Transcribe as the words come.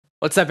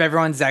What's up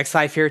everyone, Zach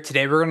Seif here.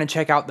 Today we're going to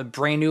check out the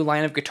brand new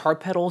line of guitar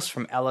pedals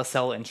from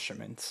LsL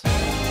Instruments.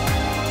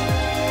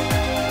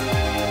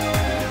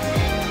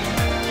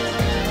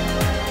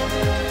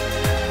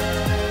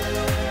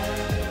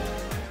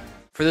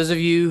 For those of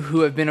you who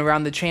have been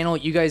around the channel,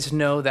 you guys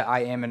know that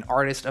I am an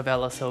artist of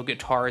LsL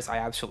guitars. I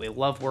absolutely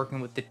love working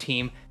with the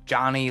team.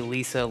 Johnny,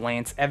 Lisa,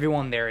 Lance,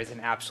 everyone there is an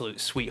absolute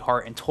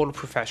sweetheart and total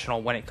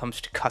professional when it comes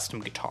to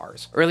custom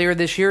guitars. Earlier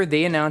this year,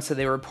 they announced that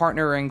they were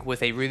partnering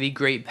with a really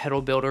great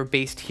pedal builder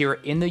based here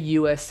in the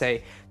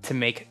USA to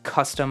make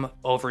custom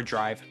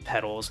overdrive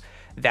pedals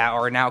that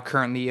are now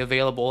currently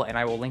available, and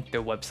I will link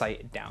their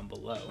website down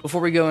below.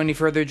 Before we go any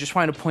further, just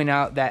wanted to point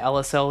out that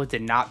LsL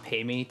did not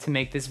pay me to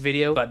make this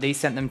video, but they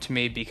sent them to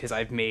me because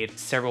I've made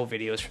several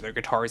videos for their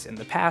guitars in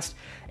the past,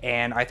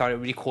 and I thought it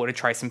would be cool to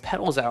try some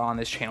pedals out on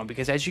this channel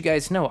because, as you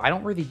guys know, I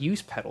don't really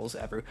use pedals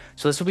ever.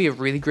 So this will be a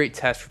really great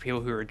test for people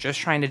who are just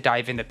trying to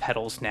dive into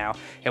pedals now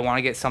and want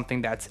to get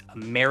something that's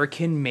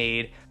American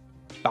made,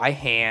 by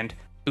hand,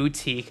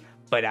 boutique,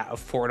 but at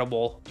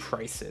affordable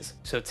prices.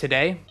 So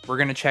today we're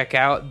gonna check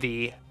out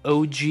the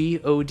OG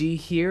OD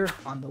here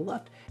on the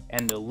left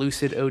and the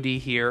Lucid OD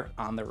here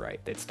on the right.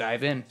 Let's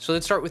dive in. So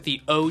let's start with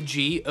the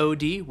OG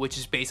OD, which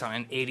is based on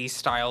an 80s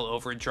style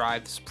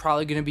overdrive. This is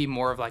probably gonna be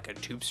more of like a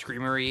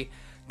Tubescreamer-y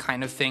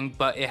kind of thing,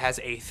 but it has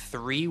a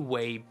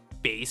 3-way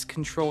bass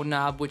control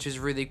knob, which is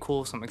really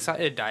cool, so I'm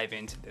excited to dive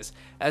into this.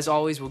 As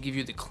always, we'll give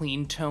you the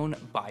clean tone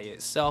by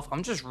itself.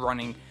 I'm just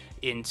running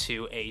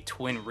into a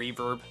twin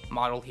reverb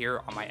model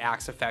here on my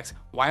Axe Effects.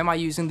 Why am I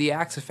using the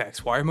Axe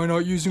Effects? Why am I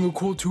not using a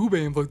cool tube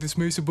amp like this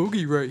Mesa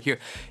Boogie right here?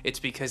 It's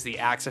because the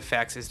Axe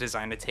Effects is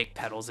designed to take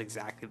pedals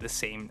exactly the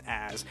same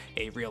as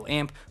a real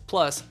amp.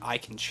 Plus, I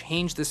can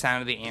change the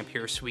sound of the amp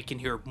here so we can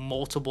hear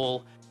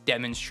multiple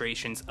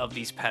demonstrations of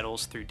these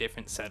pedals through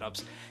different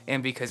setups,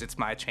 and because it's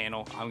my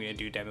channel, I'm going to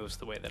do demos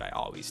the way that I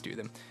always do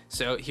them.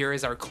 So here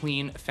is our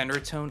clean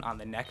Fender tone on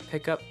the neck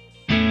pickup.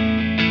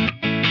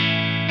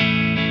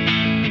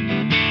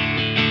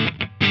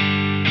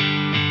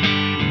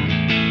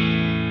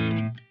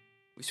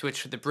 We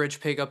switch to the bridge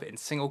pickup in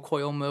single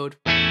coil mode.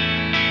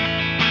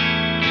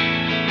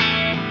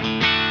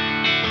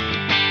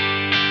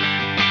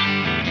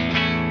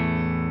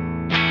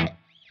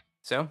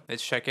 So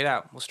let's check it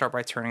out. We'll start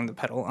by turning the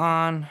pedal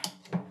on.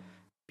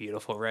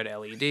 Beautiful red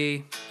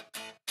LED.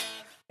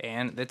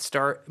 And let's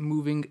start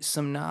moving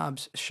some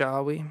knobs,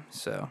 shall we?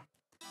 So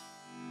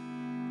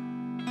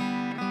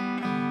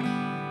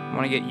I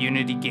want to get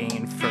unity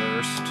gain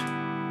first.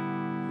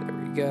 There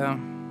we go.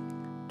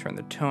 Turn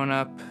the tone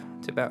up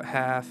to about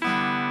half.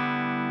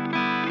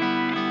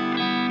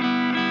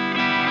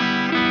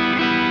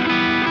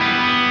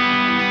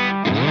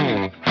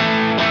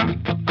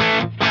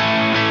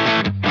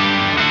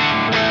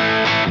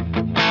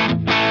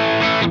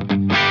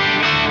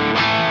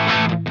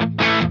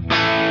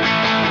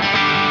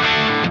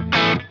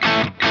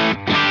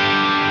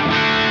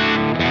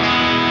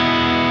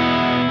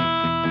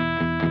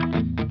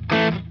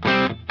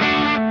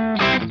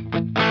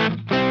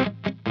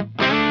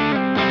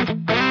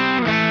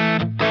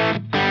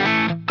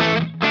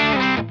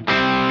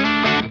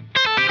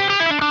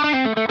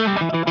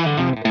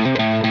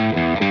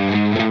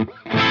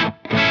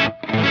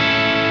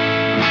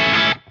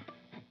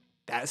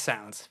 That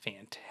sounds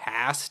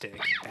fantastic.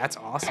 That's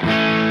awesome.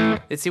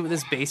 Let's see what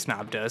this bass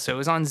knob does. So it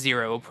was on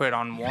 0. We'll put it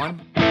on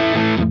 1.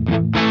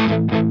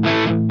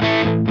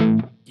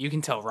 You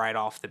can tell right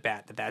off the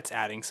bat that that's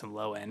adding some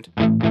low end.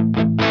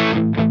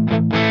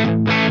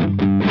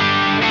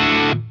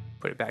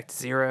 Put it back to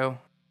 0.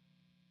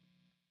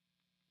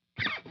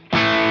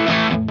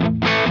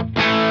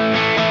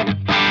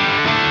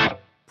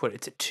 Put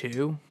it to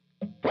 2.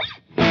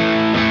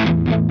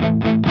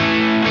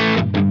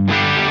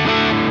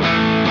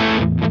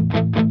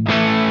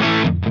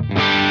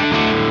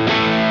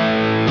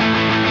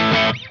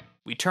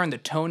 We turn the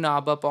tone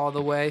knob up all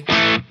the way.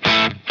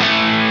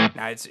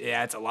 Now it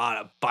adds a lot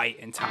of bite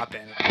and top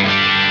end.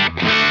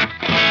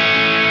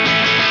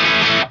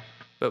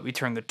 But we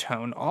turn the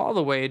tone all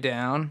the way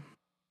down.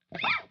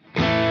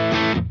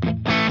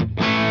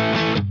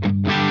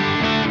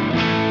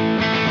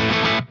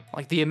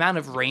 Like, the amount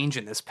of range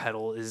in this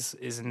pedal is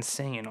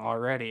insane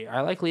already. I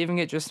like leaving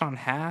it just on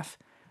half.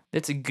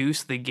 Let's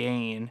goose the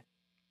gain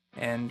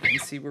and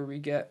see where we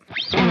get.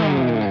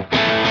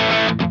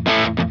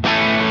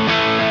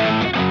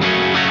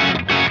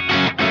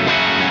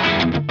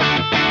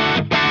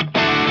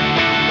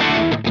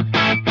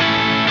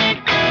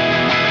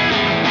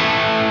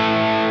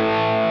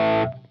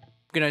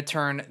 I'm gonna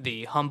turn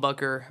the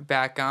humbucker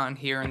back on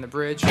here in the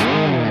bridge.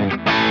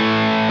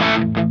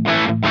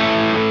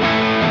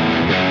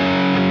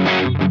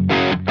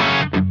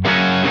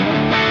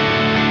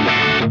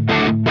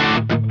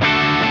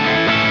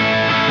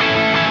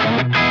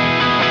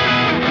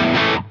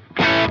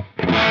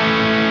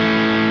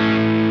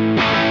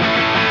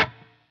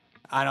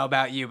 I don't know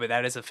about you, but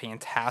that is a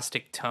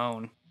fantastic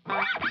tone.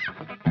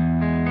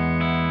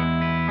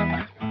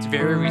 It's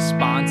very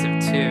responsive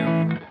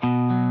too.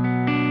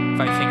 If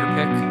I finger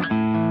pick.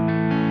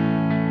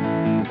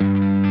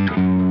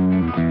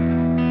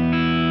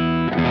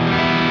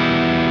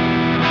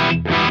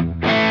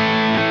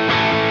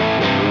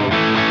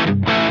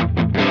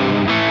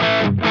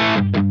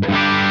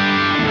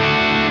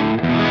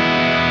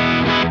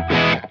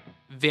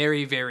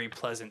 very, very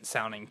pleasant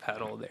sounding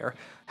pedal there.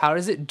 How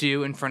does it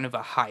do in front of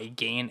a high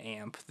gain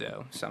amp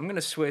though? So I'm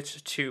gonna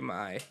switch to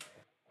my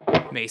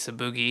Mesa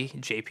Boogie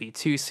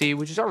JP2C,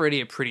 which is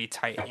already a pretty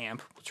tight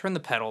amp. We'll turn the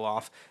pedal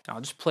off, and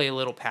I'll just play a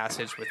little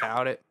passage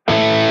without it.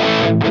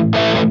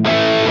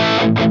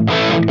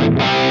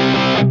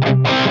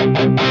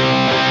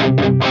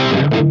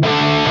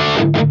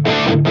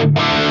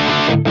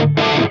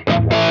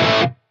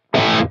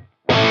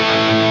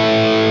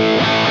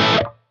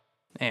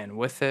 And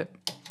with it.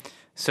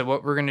 So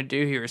what we're going to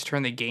do here is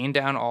turn the gain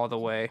down all the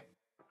way.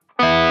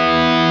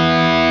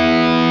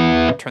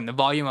 Turn the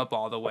volume up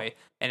all the way,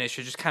 and it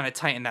should just kind of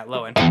tighten that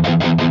low end.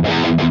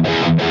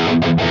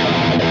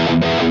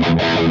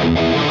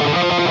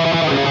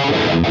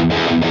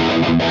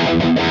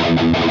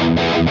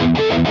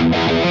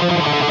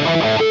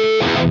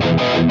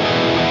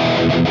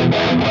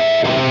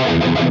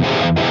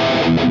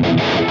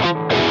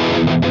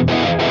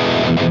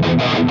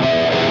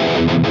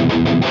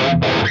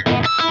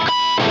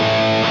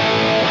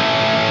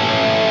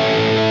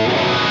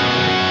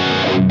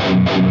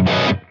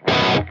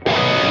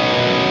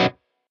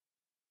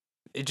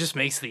 It just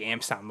makes the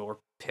amp sound more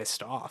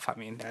pissed off. I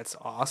mean, that's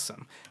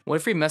awesome. What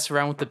if we mess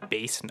around with the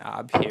bass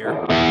knob here?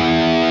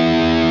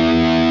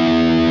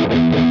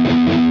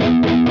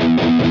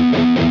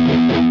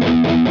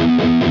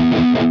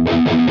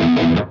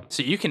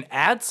 So you can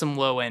add some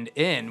low end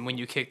in when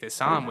you kick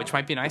this on, which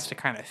might be nice to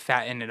kind of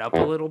fatten it up a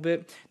little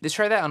bit. Let's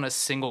try that on a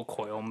single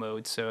coil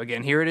mode. So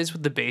again, here it is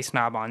with the bass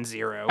knob on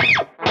 0.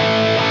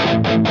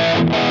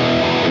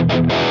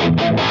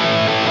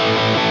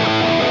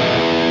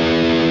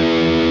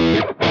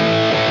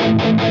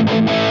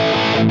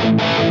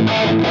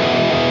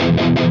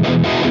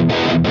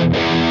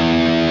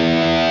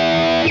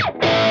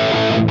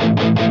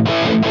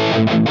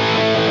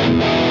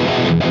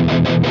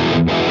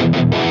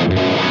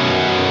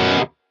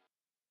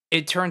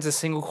 It turns a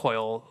single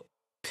coil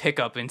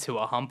pickup into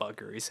a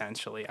humbucker,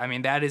 essentially. I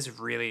mean, that is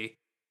really,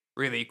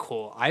 really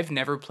cool. I've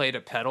never played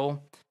a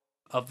pedal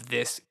of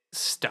this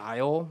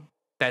style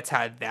that's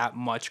had that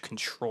much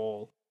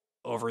control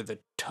over the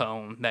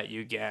tone that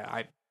you get.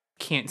 I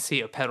can't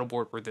see a pedal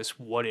board where this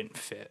wouldn't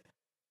fit.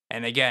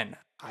 And again,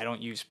 I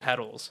don't use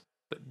pedals,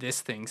 but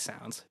this thing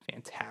sounds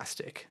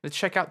fantastic. Let's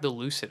check out the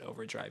Lucid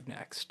Overdrive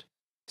next.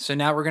 So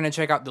now we're going to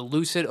check out the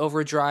Lucid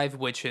Overdrive,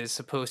 which is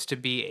supposed to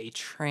be a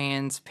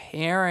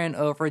transparent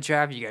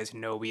overdrive. You guys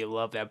know we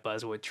love that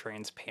buzzword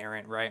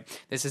transparent, right?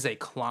 This is a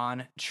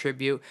Klon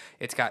tribute.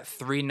 It's got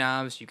 3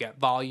 knobs. You got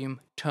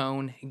volume,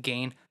 tone,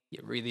 gain.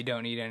 You really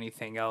don't need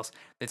anything else.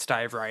 Let's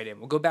dive right in.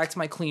 We'll go back to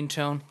my clean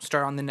tone,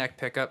 start on the neck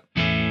pickup.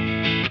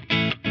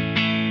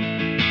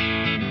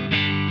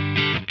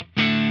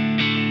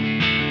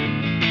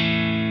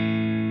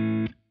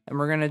 And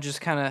we're going to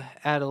just kind of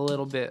add a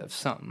little bit of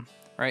something.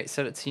 Right,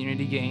 set it to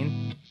unity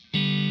gain.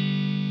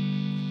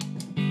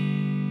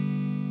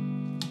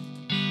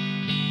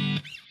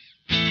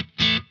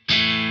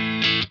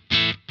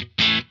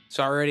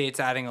 So already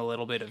it's adding a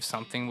little bit of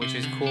something, which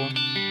is cool.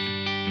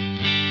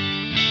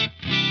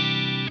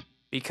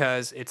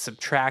 Because it's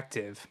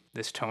subtractive,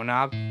 this tone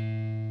knob.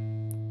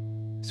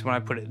 So when I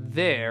put it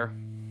there,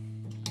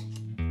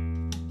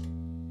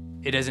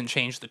 it doesn't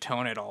change the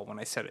tone at all when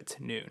I set it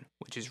to noon,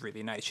 which is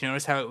really nice. You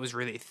notice how it was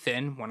really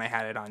thin when I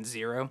had it on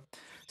 0?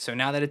 So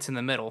now that it's in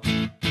the middle,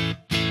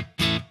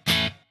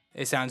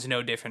 it sounds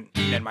no different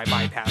than my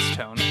bypass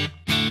tone.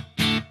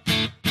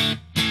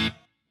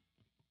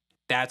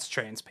 That's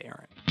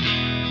transparent.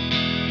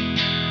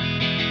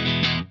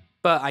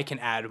 But I can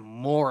add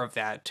more of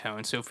that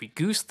tone. So if we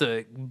goose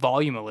the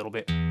volume a little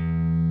bit,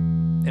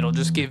 it'll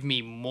just give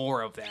me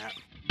more of that.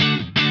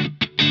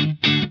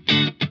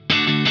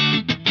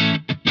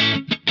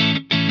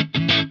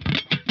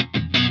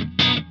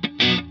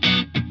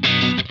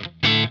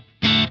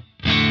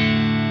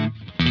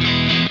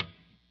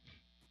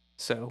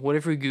 So what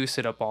if we goose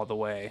it up all the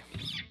way?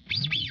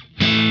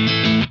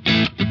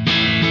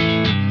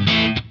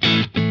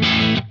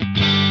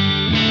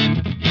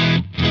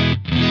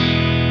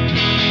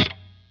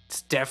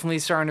 It's definitely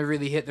starting to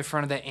really hit the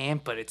front of the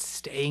amp, but it's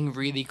staying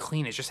really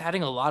clean. It's just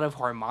adding a lot of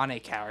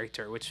harmonic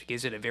character, which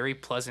gives it a very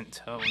pleasant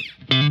tone.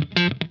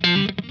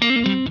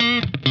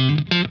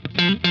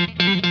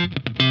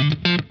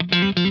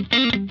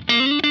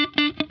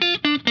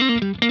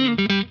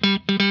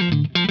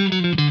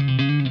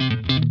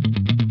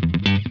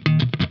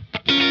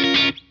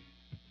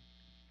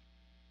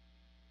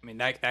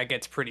 That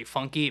gets pretty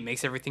funky. It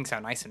makes everything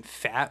sound nice and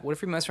fat. What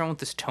if we mess around with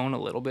this tone a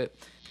little bit?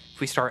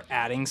 If we start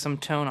adding some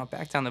tone, I'll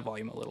back down the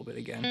volume a little bit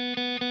again.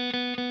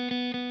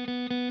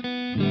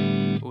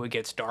 Ooh, it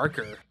gets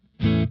darker.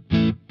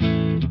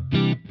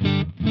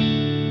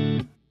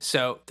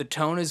 So the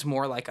tone is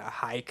more like a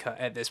high cut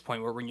at this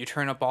point, where when you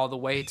turn up all the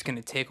way, it's going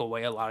to take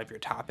away a lot of your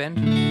top end.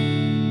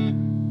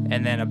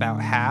 And then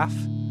about half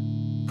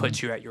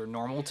puts you at your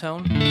normal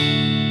tone.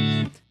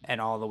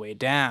 And all the way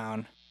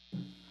down,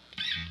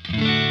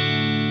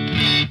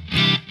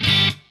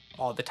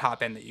 all the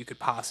top end that you could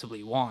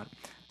possibly want.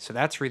 So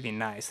that's really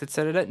nice. Let's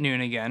set it at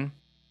noon again.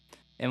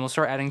 and we'll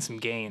start adding some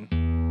gain.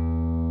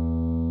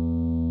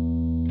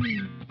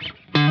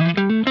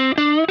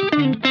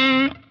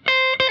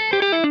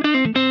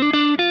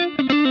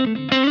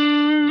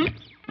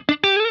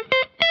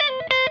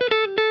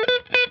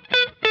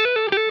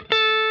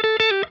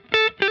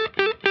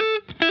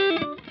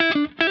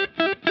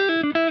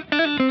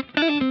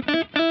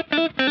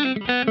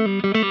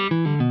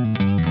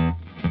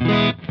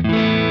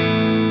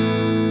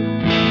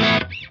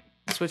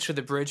 Switch to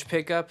the bridge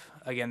pickup.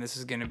 Again, this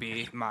is going to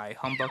be my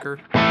humbucker.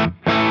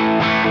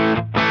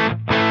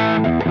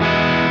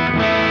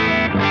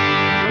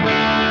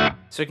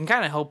 So it can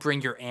kind of help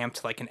bring your amp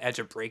to like an edge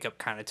of breakup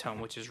kind of tone,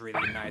 which is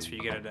really nice, where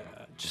you get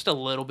just a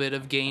little bit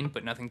of gain,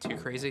 but nothing too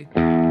crazy.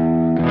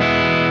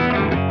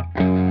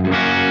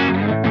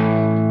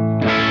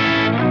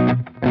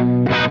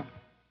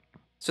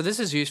 So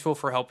this is useful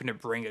for helping to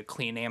bring a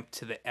clean amp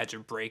to the edge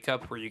of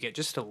breakup, where you get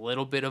just a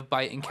little bit of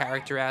bite and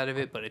character out of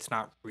it, but it's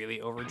not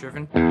really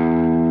overdriven.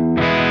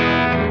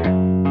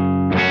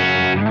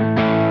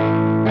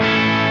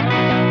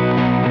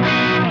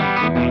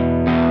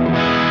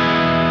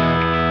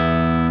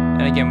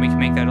 And again, we can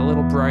make that a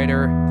little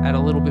brighter, add a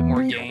little bit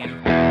more gain.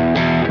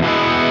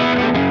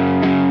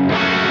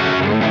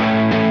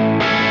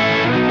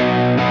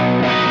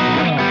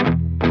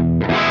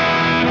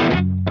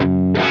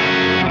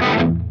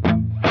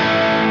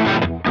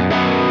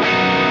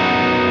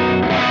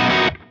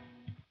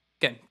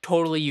 Again,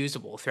 totally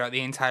usable throughout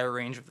the entire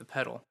range of the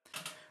pedal.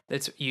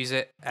 Let's use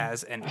it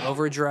as an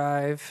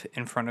overdrive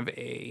in front of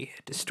a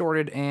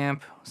distorted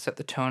amp. Set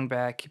the tone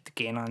back, keep the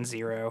gain on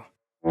 0.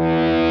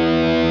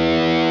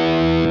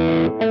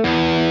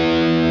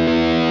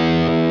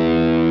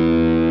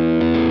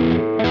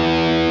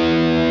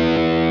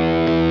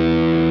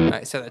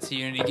 Alright, so that's a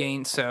unity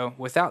gain. So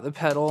without the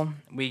pedal,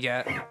 we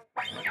get...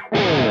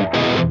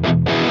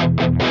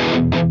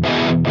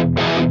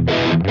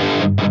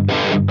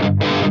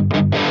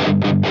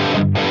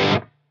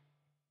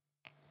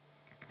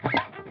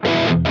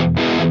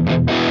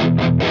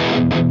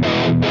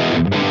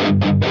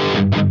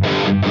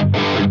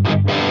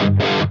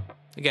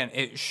 Again,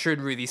 it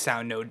should really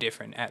sound no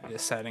different at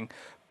this setting,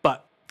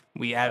 but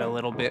we add a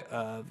little bit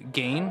of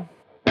gain.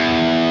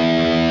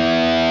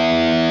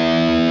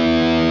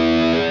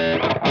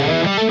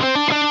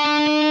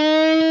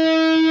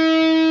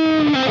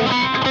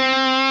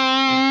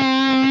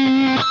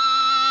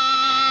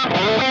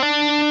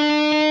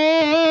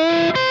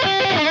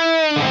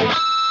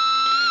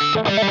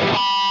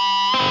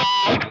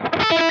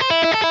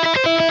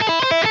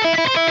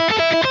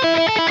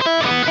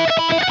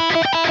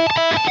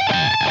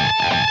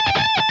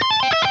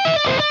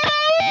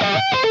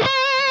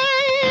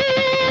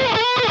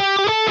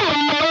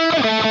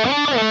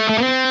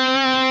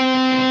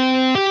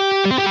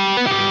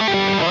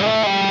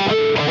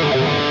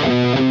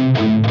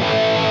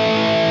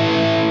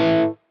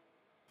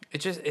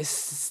 It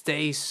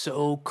stays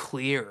so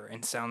clear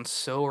and sounds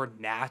so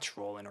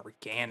natural and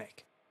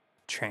organic,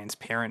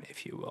 transparent,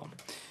 if you will.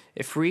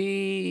 If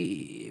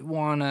we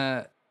want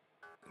to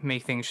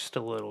make things just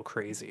a little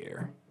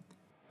crazier,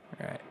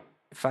 right?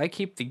 If I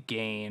keep the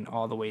gain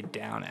all the way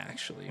down,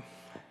 actually,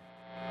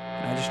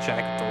 and I just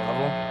jack up the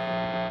level.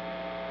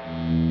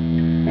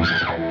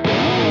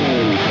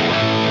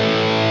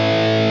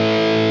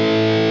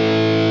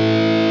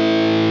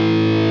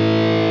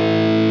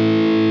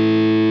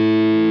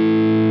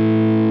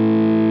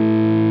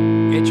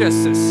 It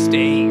just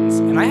sustains,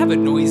 and I have a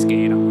noise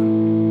gate on,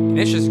 and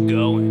it's just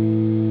going.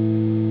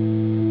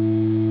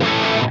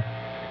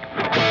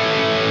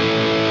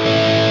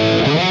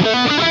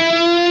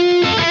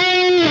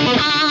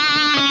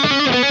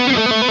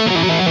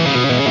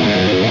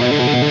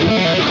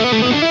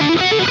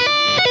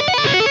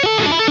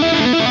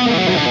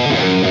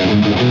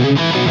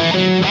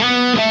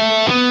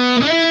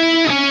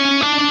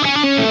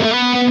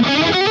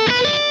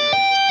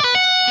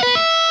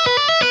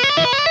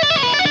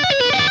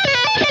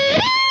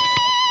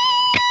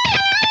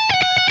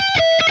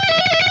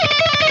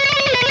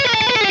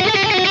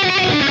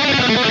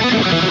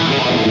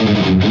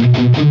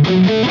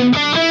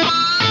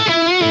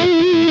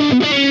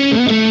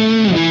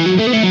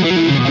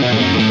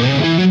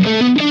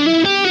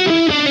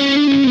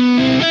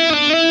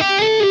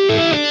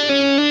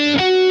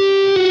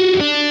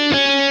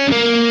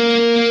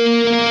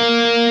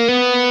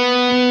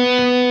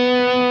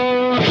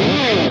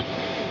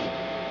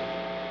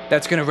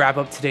 That's going to wrap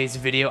up today's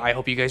video. I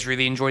hope you guys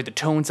really enjoyed the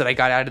tones that I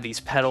got out of these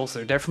pedals.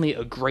 They're definitely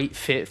a great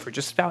fit for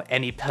just about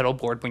any pedal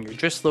board when you're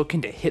just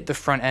looking to hit the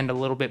front end a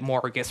little bit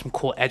more or get some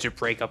cool edge of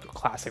breakup with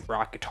classic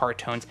rock guitar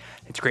tones.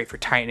 It's great for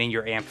tightening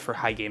your amp for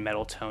high gain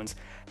metal tones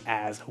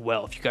as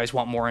well. If you guys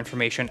want more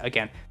information,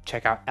 again,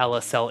 check out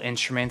LsL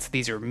Instruments.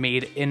 These are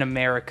made in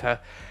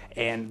America,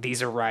 and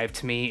these arrived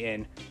to me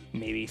in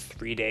maybe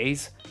 3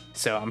 days.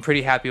 So I'm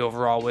pretty happy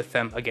overall with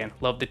them. Again,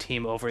 love the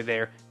team over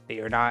there. They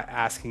are not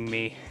asking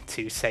me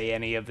to say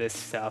any of this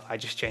stuff. I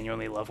just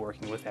genuinely love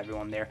working with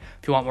everyone there.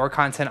 If you want more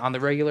content on the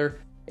regular,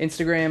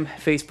 Instagram,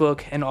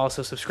 Facebook, and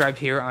also subscribe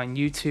here on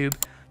YouTube.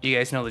 You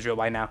guys know the drill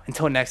by now.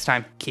 Until next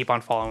time, keep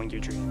on following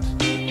your dreams.